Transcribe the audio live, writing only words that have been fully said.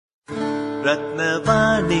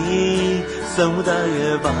ரத்னவாணி சமுதாய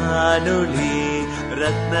வானொலி.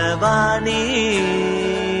 ரத்னவாணி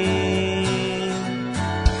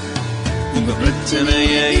உங்க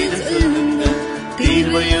பிரச்சனைய சொல்லுங்க,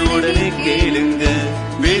 தீர்வைய உடனே கேளுங்க,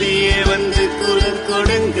 வெளியே வந்து குரல்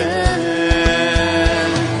கொடுங்க.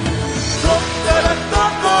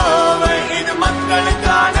 இது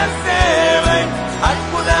மக்களுக்கான சேவை.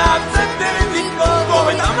 அற்புத தெரிஞ்சுக்கோ,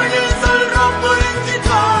 தமிழில் சொல்றோம்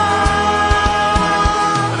புரிஞ்சுக்கோ.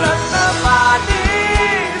 ரத்னவாணி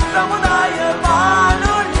சமுதாய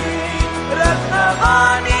வானொலி.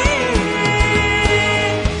 ரத்னவாணி.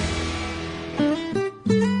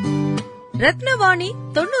 ரத்னவாணி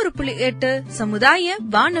 90.8 சமுதாய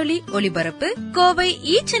வானொலி ஒலிபரப்பு கோவை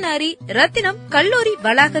ஈச்சனாரி ரத்தினம் கல்லூரி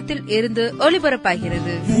வளாகத்தில் இருந்து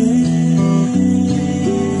ஒலிபரப்பாகிறது.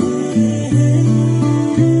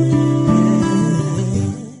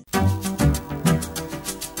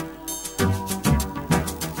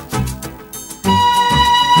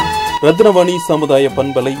 ரத்னவாணி சமுதாய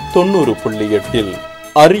பண்பலை 90.8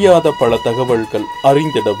 அறியாத பல தகவல்கள்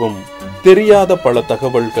அறிந்திடவும், தெரியாத பல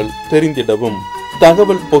தகவல்கள் தெரிந்திடவும்,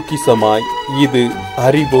 தகவல் பொக்கிசமாய் இது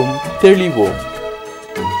அறிவோம் தெளிவோம்.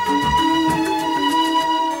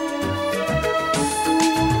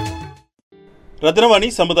 ரத்னவாணி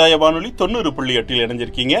சமுதாய வானொலி 90.8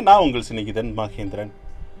 இணைஞ்சிருக்கீங்க. நான் உங்கள் சிநேகிதன் மகேந்திரன்.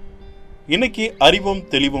 இன்னைக்கு அறிவோம்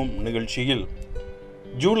தெளிவோம் நிகழ்ச்சியில்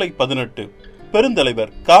ஜூலை 18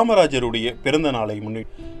 பெருந்தலைவர் காமராஜருடைய பிறந்த நாளை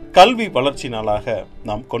முன்னிட்டு கல்வி வளர்ச்சி நாளாக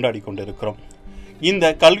நாம் கொண்டாடி கொண்டிருக்கிறோம். இந்த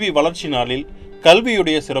கல்வி வளர்ச்சி நாளில்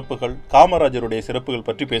கல்வியுடைய சிறப்புகள், காமராஜருடைய சிறப்புகள்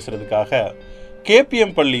பற்றி பேசுறதுக்காக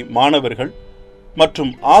கேபிஎம் பள்ளி மாணவர்கள்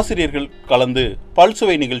மற்றும் ஆசிரியர்கள் கலந்து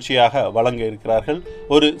பல்சுவை நிகழ்ச்சியாக வழங்க இருக்கிறார்கள்.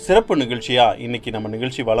 ஒரு சிறப்பு நிகழ்ச்சியா இன்னைக்கு நம்ம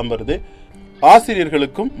நிகழ்ச்சி வலம் வருது.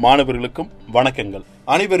 ஆசிரியர்களுக்கும் மாணவர்களுக்கும் வணக்கங்கள்.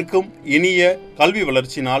 அனைவருக்கும் இனிய கல்வி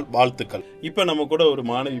வளர்ச்சி நாள் வாழ்த்துக்கள். இப்ப நம்ம கூட ஒரு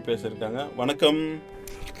மாணவி பேச இருக்காங்க. வணக்கம்.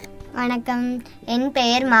 வணக்கம், என்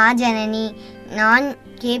பெயர் மா ஜனனி. நான்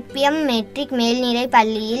கேபிஎம் மெட்ரிக் மேல்நிலை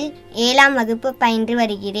பள்ளியில் 7ஆம் வகுப்பு பயின்று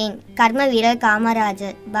வருகிறேன். கர்ம வீரர்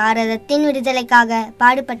காமராஜர் பாரதத்தின் விடுதலைக்காக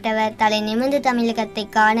பாடுபட்டவர். தலை நிமிர்ந்து தமிழகத்தை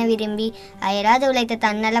காண விரும்பி அயராது உழைத்த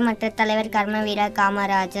தன்னலமற்ற தலைவர் கர்ம வீரர்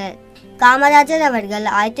காமராஜர். காமராஜர் அவர்கள்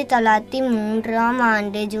 1903ஆம்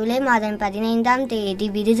ஆண்டு ஜூலை மாதம் 15ஆம் தேதி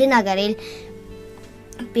விருதுநகரில்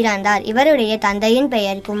பிறந்தார். இவருடைய தந்தையின்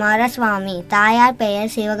பெயர் குமாரசுவாமி, தாயார்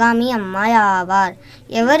பெயர் சிவகாமி அம்மாள் ஆவார்.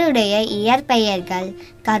 இவருடைய இயற்பெயர்கள்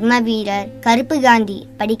கர்மவீரர், கருப்பு காந்தி,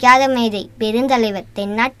 படிக்காத மேதை, பெருந்தலைவர்,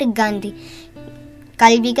 தென்னாட்டு காந்தி,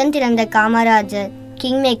 கல்விக்கண் திறந்த காமராஜர்,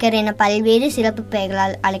 கிங் மேக்கர் என பல்வேறு சிறப்பு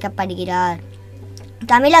பெயர்களால் அழைக்கப்படுகிறார்.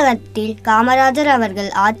 தமிழகத்தில் காமராஜர்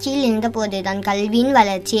அவர்கள் ஆட்சியில் இருந்தபோதுதான் கல்வியின்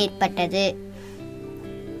வளர்ச்சி ஏற்பட்டது.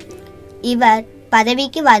 இவர்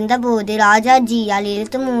பதவிக்கு வந்தபோது ராஜாஜியால்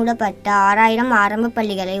இழுத்து மூடப்பட்ட 6000 ஆரம்ப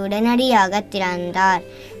பள்ளிகளை உடனடியாக திறந்தார்.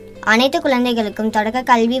 அனைத்து குழந்தைகளுக்கும் தொடக்க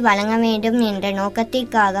கல்வி வழங்க வேண்டும் என்ற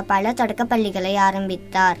நோக்கத்திற்காக பல தொடக்க பள்ளிகளை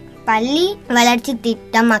ஆரம்பித்தார். பள்ளி வளர்ச்சி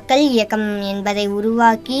திட்டம் மக்கள் இயக்கம் என்பதை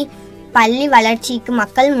உருவாக்கி பள்ளி வளர்ச்சிக்கு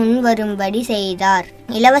மக்கள் முன் வரும்படி செய்தார்.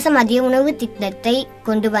 இலவச மதிய உணவு திட்டத்தை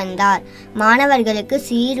கொண்டு வந்தார். மாணவர்களுக்கு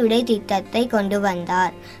சீருடை திட்டத்தை கொண்டு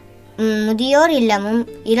வந்தார். முதியோர் இல்லமும்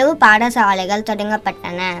இரவு பாடசாலைகள்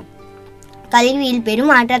தொடங்கப்பட்டன. கல்வியில் பெரும்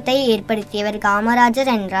மாற்றத்தை ஏற்படுத்தியவர்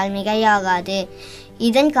காமராஜர் என்றால் மிகையாகாது.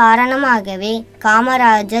 இதன் காரணமாகவே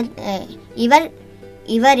காமராஜர்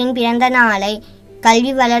இவரின் பிறந்த நாளை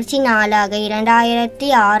கல்வி வளர்ச்சி நாளாக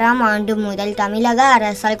 2006ஆம் ஆண்டு முதல் தமிழக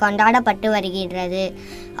அரசால் கொண்டாடப்பட்டு வருகின்றது.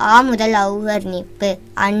 ஆ முதல் ஔவர்ணிப்பு.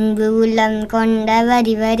 அன்பு உள்ளம் கொண்டவர்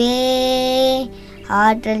இவரே,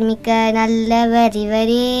 ஆற்றல் மிக்க நல்லவர்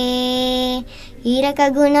இவரே, இரக்க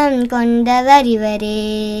குணம் கொண்டவர் இவரே,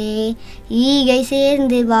 ஈகை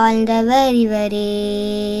சேர்ந்து வாழ்ந்தவர் இவரே,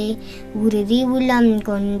 உறுதி உள்ளம்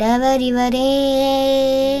கொண்டவர் இவரே,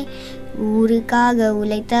 ஊருக்காக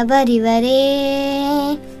உழைத்தவர் இவரே,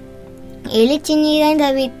 எழுச்சி நிறைந்த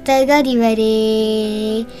வித்தகர் இவரே,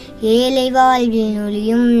 ஏழை வாழ்வில்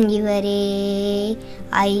நொழியும் இவரே,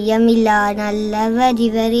 ஐயமில்லா நல்லவர்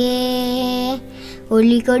இவரே,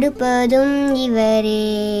 ஒளி கொடுப்பதும் இவரே,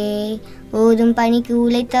 ஓதும் பணிக்கு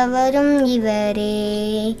உழைத்தவரும் இவரே,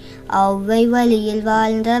 ஔவை வழியில்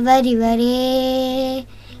வாழ்ந்தவர் இவரே,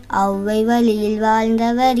 ஔவை வழியில்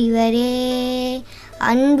வாழ்ந்தவர் இவரே,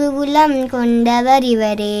 அன்பு உளம் கொண்டவர்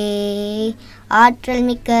இவரே, ஆற்றல்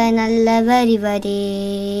மிக்க நல்லவர் இவரே.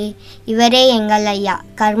 இவரே எங்கள் ஐயா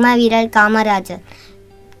கர்ம வீரர் காமராஜர்.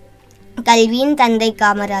 கல்வியின் தந்தை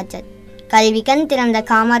காமராஜர். கல்விக்கண் திறந்த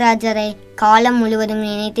காமராஜரை காலம் முழுவதும்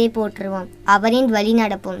நினைத்தே போற்றுவோம். அவரின் வழி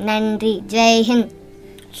நடப்போம். நன்றி. ஜெய்ஹிந்த்.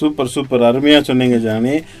 சூப்பர் சூப்பர், அருமையாக சொன்னீங்க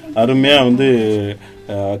ஜானி. அருமையாக வந்து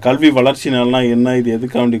கல்வி வளர்ச்சி நாள்னா என்ன, இது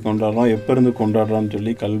எதுக்காண்டி கொண்டாடுறோம், எப்போ இருந்து கொண்டாடுறோம்னு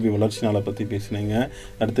சொல்லி கல்வி வளர்ச்சி நாளை பற்றி பேசினீங்க.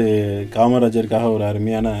 அடுத்து காமராஜருக்காக ஒரு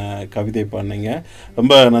அருமையான கவிதை பாடினீங்க.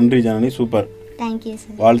 ரொம்ப நன்றி ஜானி, சூப்பர், தேங்க்யூ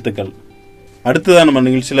சார். வாழ்த்துக்கள். அடுத்ததான் நம்ம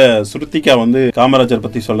நிகழ்ச்சியில ஸ்ருத்திகா வந்து காமராஜர்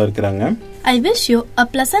பத்தி சொல்ல இருக்கிறாங்க. I wish you a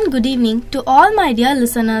pleasant good evening to all my dear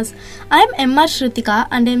listeners. I am M.R. Shrutika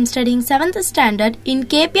and I am studying 7th standard in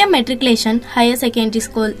KPM Matriculation Higher Secondary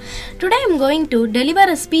School. Today I am going to deliver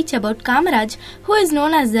a speech about Kamaraj, who is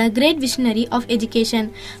known as the great visionary of education.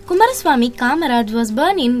 Kumaraswamy Kamaraj was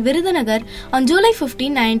born in Virudhunagar on July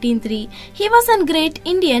 15, 1903. He was a great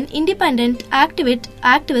Indian independent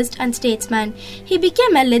activist and statesman. He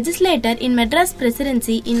became a legislator in Madras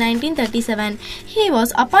Presidency in 1937. He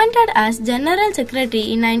was appointed as General Secretary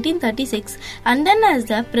in 1936 and then as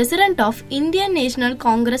the President of Indian National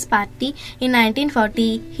Congress Party in 1940.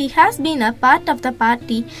 He has been a part of the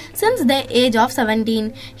party since the age of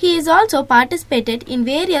 17. He has also participated in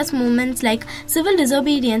various movements like civil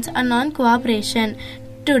disobedience and non-cooperation.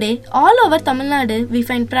 Today, all over Tamil Nadu, we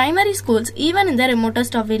find primary schools even in the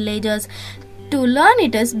remotest of villages. To learn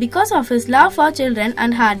it is because of his love for children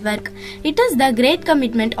and hard work. It is the great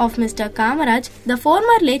commitment of Mr. Kamaraj, the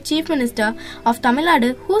former late Chief Minister of Tamil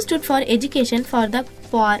Nadu, who stood for education for the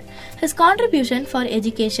poor. His contribution for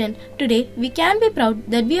education. Today, we can be proud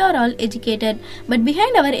that we are all educated. But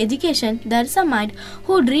behind our education, there is a mind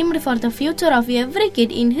who dreamed for the future of every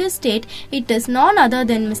kid in his state. It is none other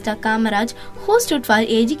than Mr. Kamaraj, who stood for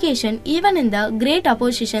education even in the great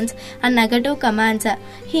oppositions and negative commands.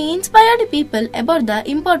 He inspired people about the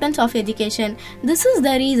importance of education. This is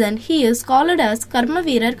the reason he is called as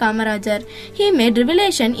Karmaveerar Kamarajar. He made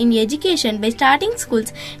revolution in education by starting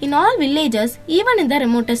schools in all villages, even in the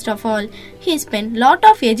remotest of all. He spent lot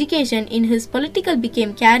of education in his political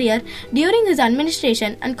became career during his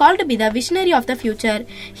administration and called to be the visionary of the future.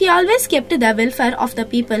 He always kept the welfare of the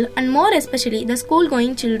people and more especially the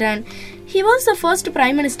school-going children. He was the first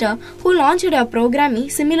Prime Minister who launched a program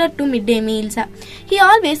similar to midday meals. He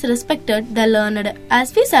always respected the learned.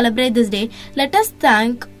 As we celebrate this day, let us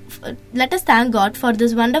thank God for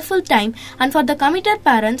this wonderful time and for the committed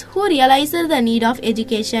parents who realized the need of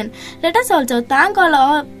education. Let us also thank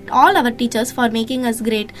all our teachers for making us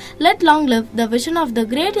great. Let long live the vision of the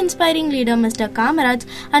great inspiring leader Mr. Kamaraj,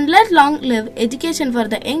 and let long live education for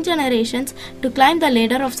the young generations to climb the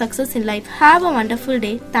ladder of success in life. Have a wonderful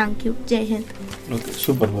day. Thank you. Jai Hind. Okay,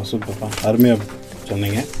 சூப்பர்ப்பா, அருமையாக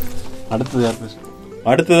சொன்னீங்க.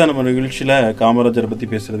 அடுத்ததான் நம்ம நிகழ்ச்சியில காமராஜரை பத்தி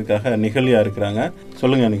பேசுறதுக்காக நிகழ்யா இருக்கிறாங்க.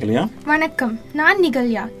 சொல்லுங்க நிகழ்யா. வணக்கம், நான்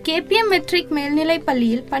நிகழ்யா. கேபிஎம் மெட்ரிக் மேல்நிலை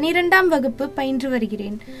பள்ளியில் 12ஆம் வகுப்பு பயின்று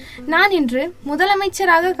வருகிறேன். நான் இன்று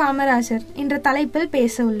முதலமைச்சராக காமராஜர் என்ற தலைப்பில்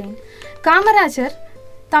பேச உள்ளேன். காமராஜர்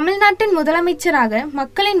தமிழ்நாட்டின் முதலமைச்சராக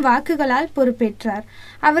மக்களின் வாக்குகளால் பொறுப்பேற்றார்.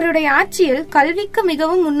 அவருடைய ஆட்சியில் கல்விக்கு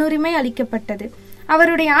மிகவும் முன்னுரிமை அளிக்கப்பட்டது.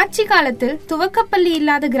 அவருடைய ஆட்சி காலத்தில் துவக்கப்பள்ளி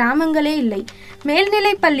இல்லாத கிராமங்களே இல்லை.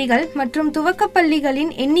 மேல்நிலை பள்ளிகள் மற்றும்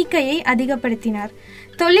துவக்கப்பள்ளிகளின் எண்ணிக்கையை அதிகப்படுத்தினார்.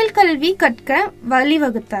 தொழில் கல்வி கற்க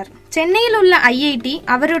வழிவகுத்தார். சென்னையில் உள்ள ஐஐடி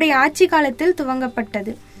அவருடைய ஆட்சி காலத்தில்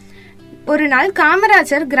துவங்கப்பட்டது. ஒரு நாள்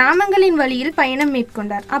காமராஜர் கிராமங்களின் வழியில் பயணம்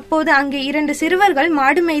மேற்கொண்டார். அப்போது அங்கே 2 சிறுவர்கள்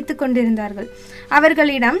மாடு மேய்த்து கொண்டிருந்தார்கள்.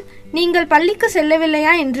 அவர்களிடம், நீங்கள் பள்ளிக்கு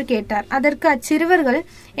செல்லவில்லையா என்று கேட்டார். அதற்கு அச்சிறுவர்கள்,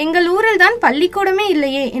 எங்கள் ஊரில் தான் பள்ளிக்கூடமே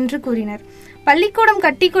இல்லையே என்று கூறினர். பள்ளிக்கூடம்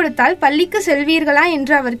கட்டி கொடுத்தால் பள்ளிக்கு செல்வீர்களா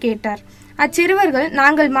என்று அவர் கேட்டார். அச்சிறுவர்கள்,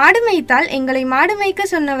 நாங்கள் மாடு மேய்த்தால் எங்களை மாடு மேய்க்க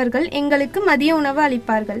சொன்னவர்கள் எங்களுக்கு மதிய உணவு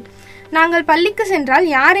அளிப்பார்கள். நாங்கள் பள்ளிக்கு சென்றால்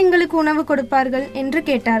யார் எங்களுக்கு உணவு கொடுப்பார்கள் என்று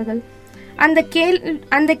கேட்டார்கள்.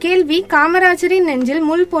 அந்த கேள்வி காமராஜரின் நெஞ்சில்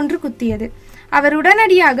முள் போன்று குத்தியது. அவர்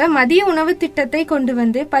உடனடியாக மதிய உணவு திட்டத்தை கொண்டு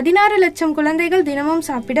வந்து 16 லட்சம் குழந்தைகள் தினமும்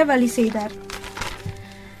சாப்பிட வழி செய்தார்.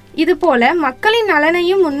 இதுபோல மக்களின்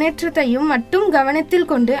நலனையும் முன்னேற்றத்தையும் மட்டும் கவனத்தில்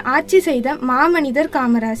கொண்டு ஆட்சி செய்த மாமனிதர்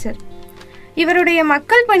காமராஜர். இவருடைய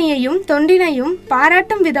மக்கள் பணியையும் தொண்டினையும்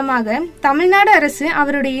பாராட்டும் விதமாக தமிழ்நாடு அரசு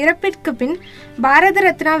அவருடைய இறப்பிற்கு பின் பாரத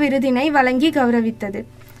ரத்னா விருதினை வழங்கி கௌரவித்தது.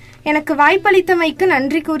 எனக்கு வாய்ப்பளித்தமைக்கு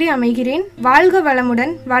நன்றி கூறி அமைகிறேன். வாழ்க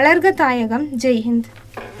வளமுடன், வளர்க தாயகம். ஜெய்ஹிந்த்.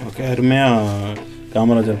 ஓகே, அருமையாக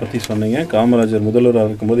காமராஜர் பற்றி சொன்னீங்க. காமராஜர் முதல்வராக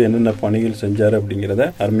இருக்கும்போது என்னென்ன பணிகள் செஞ்சார் அப்படிங்கிறத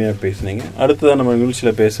அருமையாக பேசுனீங்க. அடுத்ததான் நம்ம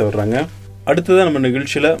நிகழ்ச்சியில் பேச வர்றாங்க.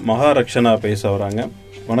 மகாரக்ஷனா பேச வராங்க.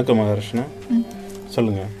 வணக்கம் மகாரக்ஷனா,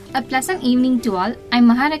 சொல்லுங்க. A pleasant evening to all. I'm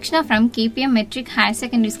Maharakshana from KPM Metric Higher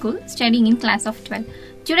Secondary School, studying in class of 12.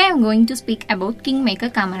 Today I'm going to speak about Kingmaker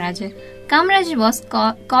Kamarajay. Kamarajay was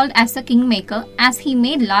called as a kingmaker as he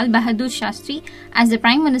made Lal Bahadur Shastri as the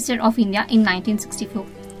Prime Minister of India in 1964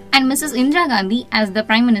 and Mrs. Indira Gandhi as the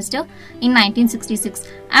Prime Minister in 1966.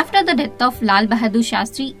 After the death of Lal Bahadur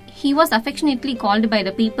Shastri, he was affectionately called by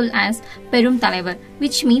the people as Perum Thalivar,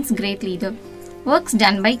 which means great leader. Works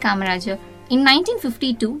done by Kamarajay. In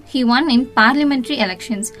 1952, he won in parliamentary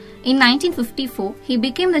elections. In 1954, he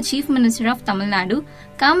became the Chief Minister of Tamil Nadu.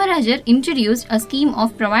 Kamarajay introduced a scheme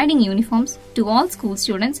of providing uniforms to all school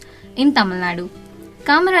students in Tamil Nadu.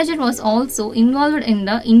 Kamarajay was also involved in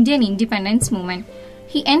the Indian independence movement.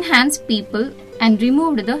 He enhanced people and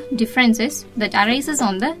removed the differences that arises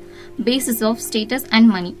on the basis of status and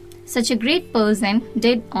money. Such a great person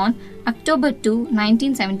died on October 2,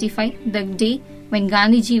 1975, the day when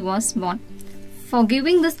Gandhiji was born. For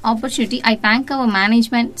giving this opportunity, I thank our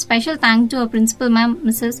management. Special thank to our principal ma'am,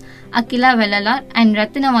 Mrs. Akila Vellalar and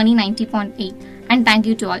Ratnavani 90.8. And thank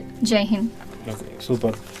you to all. Jai Hind.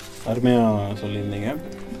 Super, அருமையாக சொல்லியிருந்தீங்க.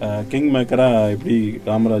 King மேக்கராக எப்படி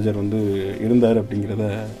காமராஜர் வந்து இருந்தார் அப்படிங்கிறத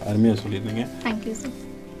அருமையாக சொல்லியிருந்தீங்க. Thank you sir.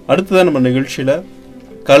 அடுத்ததான் நம்ம நிகழ்ச்சியில்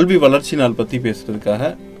கல்வி வளர்ச்சி நாள் பற்றி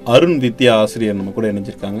பேசுறதுக்காக அருண் வித்யா ஆசிரியர் நம்ம கூட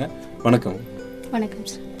இணைஞ்சிருக்காங்க. வணக்கம். வணக்கம்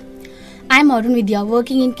sir. I am Arun Vidya,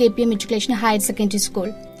 working in KPM Matriculation Higher Secondary School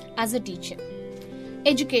as a teacher.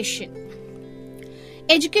 Education.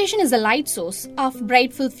 Education is a light source of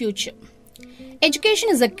brightful future. Education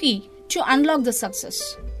is a key to unlock the success.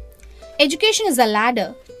 Education is a ladder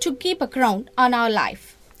to keep a crown on our life.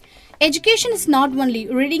 Education is not only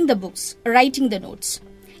reading the books, writing the notes.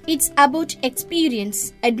 It's about experience,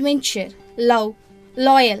 adventure, love,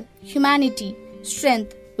 loyal, humanity,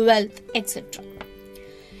 strength, wealth, etc.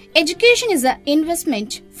 Education is an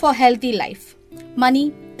investment for healthy life. Money,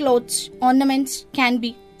 clothes, ornaments can be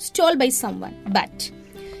stolen by someone, but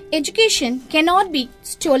education cannot be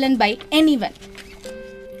stolen by anyone.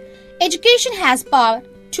 Education has power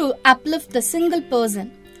to uplift the single person,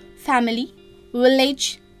 family, village,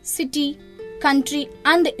 city, country,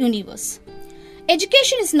 and the universe.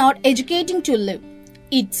 Education is not educating to live.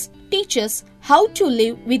 It teaches how to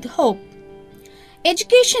live with hope.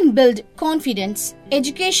 Education builds confidence.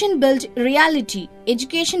 Education builds reality.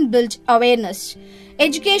 Education builds awareness.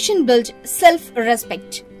 Education builds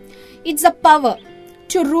self-respect. It's a power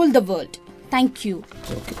to rule the world. Thank you.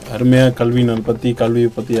 Okay, அருமையாக கல்வியை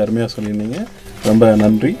பற்றி அருமையாக சொல்லியிருந்தீங்க. ரொம்ப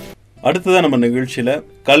நன்றி. அடுத்ததான் நம்ம நிகழ்ச்சியில்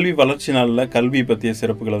கல்வி வளர்ச்சி நாளில் கல்வி பற்றிய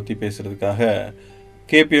சிறப்புகளை பற்றி பேசுறதுக்காக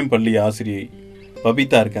கேபிஎம் பள்ளி ஆசிரியை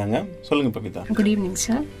Pavita இருக்காங்க. சொல்லுங்க Pavitha. Good evening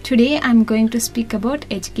sir. Today I am going to speak about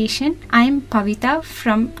education. I am Pavita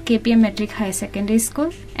from KPM Metric Higher Secondary School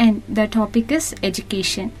and the topic is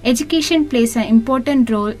education. Education plays an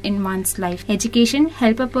important role in one's life. Education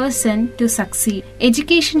helps a person to succeed.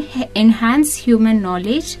 Education enhances human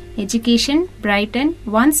knowledge. Education brightens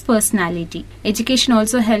one's personality. Education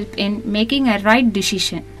also helps in making a right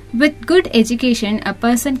decision. With good education, a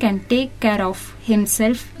person can take care of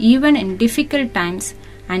himself even in difficult times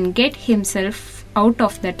and get himself out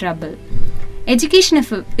of the trouble. Education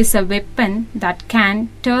is a weapon that can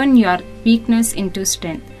turn your weakness into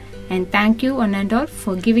strength. And thank you one and all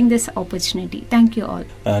for giving this opportunity. Thank you all.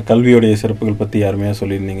 கல்வியோடைய சிறப்புகள் பற்றி அருமையாக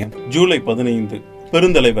சொல்லியிருந்தீங்க. ஜூலை 15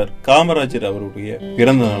 பெருந்தலைவர் காமராஜர் அவருடைய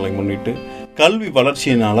பிறந்த நாளை முன்னிட்டு கல்வி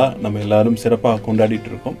வளர்ச்சி நாளா நம்ம எல்லாரும் சிறப்பாக கொண்டாடிட்டு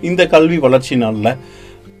இருக்கோம். இந்த கல்வி வளர்ச்சி நாளில்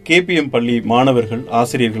கேபிஎம் பள்ளி மாணவர்கள்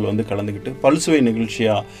ஆசிரியர்கள் வந்து கலந்துக்கிட்டு பல்சுவை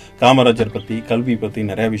நிகழ்ச்சியா காமராஜர் பற்றி கல்வி பற்றி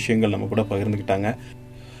நிறைய விஷயங்கள் நம்ம கூட பகிர்ந்துக்கிட்டாங்க.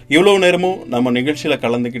 இவ்வளவு நேரமும் நம்ம நிகழ்ச்சியில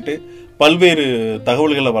கலந்துக்கிட்டு பல்வேறு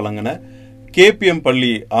தகவல்களை வழங்கின கேபிஎம்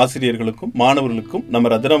பள்ளி ஆசிரியர்களுக்கும் மாணவர்களுக்கும் நம்ம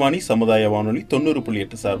ரத்னவாணி சமுதாய வானொலி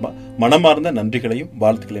 90.8 சார்பா மனமார்ந்த நன்றிகளையும்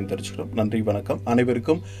வாழ்த்துக்களையும் தெரிவிச்சுக்கிறோம். நன்றி, வணக்கம்.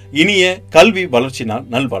 அனைவருக்கும் இனிய கல்வி வளர்ச்சி நாள்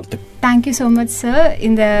நல்வாழ்த்து. Thank you so much sir.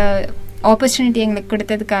 இந்த ஆப்பர்ச்சுனிட்டி எங்களுக்கு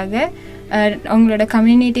கொடுத்ததுக்காக உங்களோட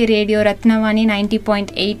கம்யூனிட்டி ரேடியோ ரத்னவாணி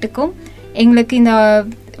 90.8க்கும் எங்களுக்கு இந்த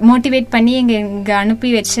மோட்டிவேட் பண்ணி இங்கே அனுப்பி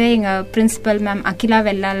வச்ச எங்கள் பிரின்சிபல் மேம் அகிலா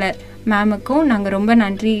வெள்ளாளர் மேமுக்கும் நாங்கள் ரொம்ப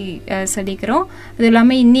நன்றி சொல்லிக்கிறோம். அது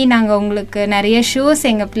இல்லாமல் இன்னி நாங்கள் உங்களுக்கு நிறைய ஷோஸ்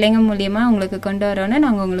எங்கள் பிள்ளைங்க மூலியமாக உங்களுக்கு கொண்டு வரோன்னு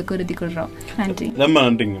நாங்கள் உங்களுக்கு உறுதி கொள்கிறோம். நன்றி. ரொம்ப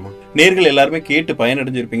நன்றிங்கம்மா. நேர்கள் எல்லாருமே கேட்டு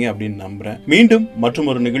பயனடைஞ்சிருப்பீங்க அப்படின்னு நம்புறேன். மீண்டும் மற்றும்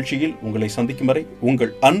ஒரு நிகழ்ச்சியில் உங்களை சந்திக்கும் வரை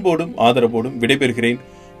உங்கள் அன்போடும் ஆதரவோடும் விடைபெறுகிறேன்.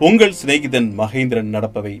 உங்கள் சிநேகிதன் மகேந்திரன்.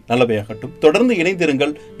 நடப்பவை நல்லவையாகட்டும். தொடர்ந்து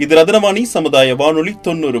இணைந்திருங்கள். இது ரத்னவாணி சமுதாய வானொலி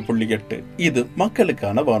 90.8. இது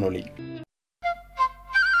மக்களுக்கான வானொலி.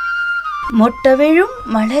 மொட்டவிழும்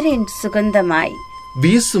மலரின் சுகந்தமாய்,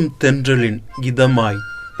 வீசும் தென்றலின் இதமாய்,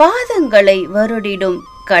 பாதங்களை வருடிடும்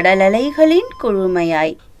கடலலைகளின்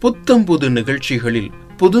குழுமையாய், புத்தம்புது நிகழ்ச்சிகளில்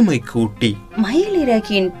புதுமை கூட்டி,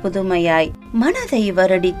 மயிலிறகின் புதுமையாய் மனதை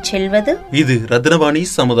வருடிச் செல்வது இது ரத்னவாணி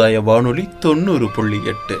சமுதாய வானொலி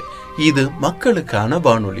 90.8. இது மக்களுக்கான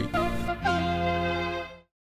வானொலி.